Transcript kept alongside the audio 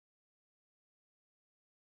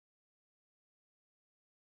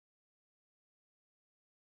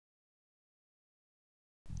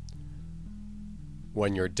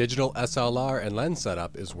When your digital SLR and lens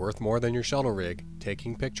setup is worth more than your shuttle rig,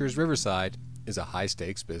 taking pictures riverside is a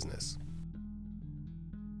high-stakes business.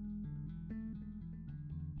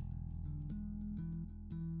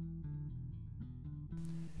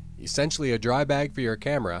 Essentially a dry bag for your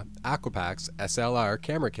camera, Aquapac's SLR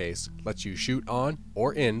camera case lets you shoot on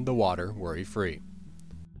or in the water worry-free.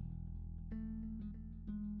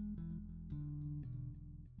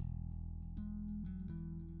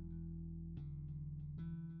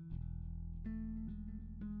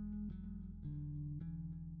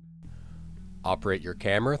 Operate your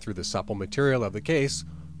camera through the supple material of the case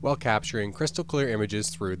while capturing crystal clear images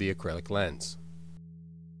through the acrylic lens.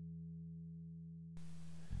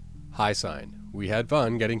 High sign. We had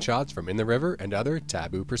fun getting shots from in the river and other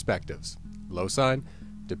taboo perspectives. Low sign.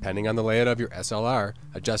 Depending on the layout of your SLR,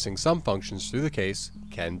 adjusting some functions through the case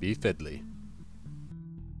can be fiddly.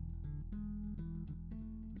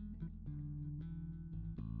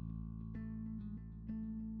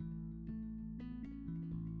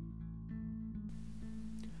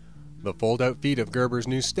 The fold-out feet of Gerber's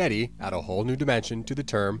new Steady add a whole new dimension to the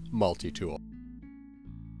term multi-tool.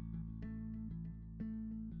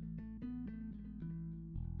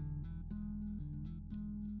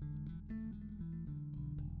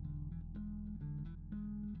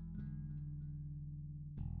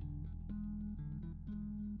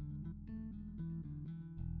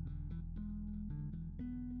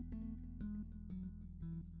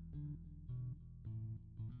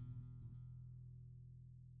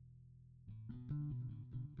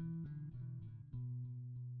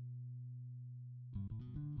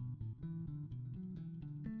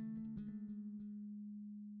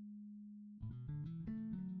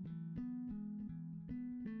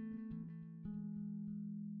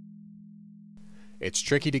 It's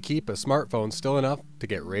tricky to keep a smartphone still enough to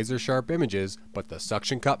get razor-sharp images, but the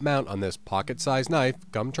suction cup mount on this pocket-sized knife,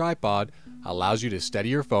 cum tripod, allows you to steady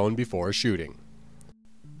your phone before shooting.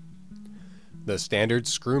 The standard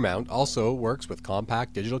screw mount also works with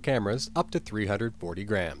compact digital cameras up to 340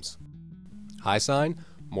 grams. High sign,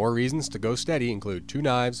 more reasons to go steady include 2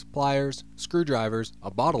 knives, pliers, screwdrivers,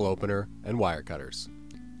 a bottle opener, and wire cutters.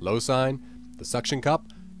 Low sign, the suction cup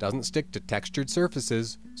doesn't stick to textured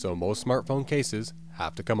surfaces, so most smartphone cases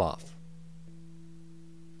have to come off.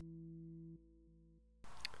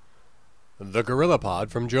 The GorillaPod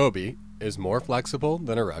from Joby is more flexible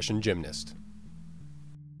than a Russian gymnast.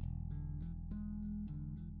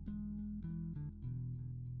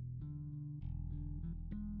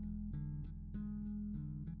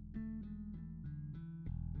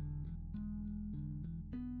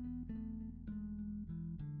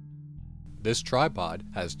 This tripod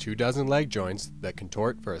has 24 leg joints that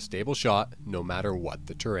contort for a stable shot no matter what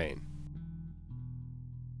the terrain.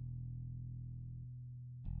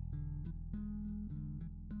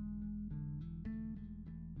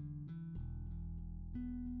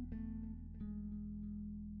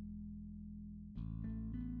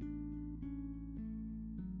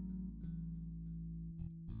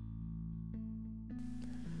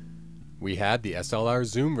 We had the SLR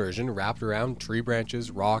zoom version wrapped around tree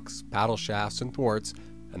branches, rocks, paddle shafts, and thwarts,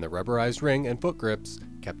 and the rubberized ring and foot grips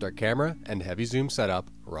kept our camera and heavy zoom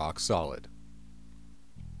setup rock solid.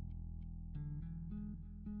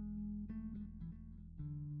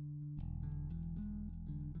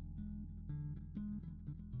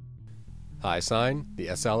 High sign, the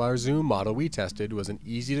SLR zoom model we tested was an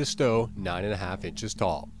easy to stow 9.5 inches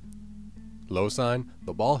tall. Low sign,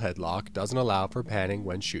 the ball head lock doesn't allow for panning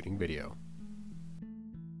when shooting video.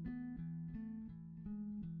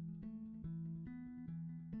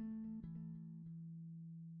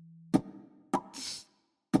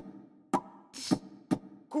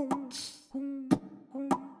 Cool.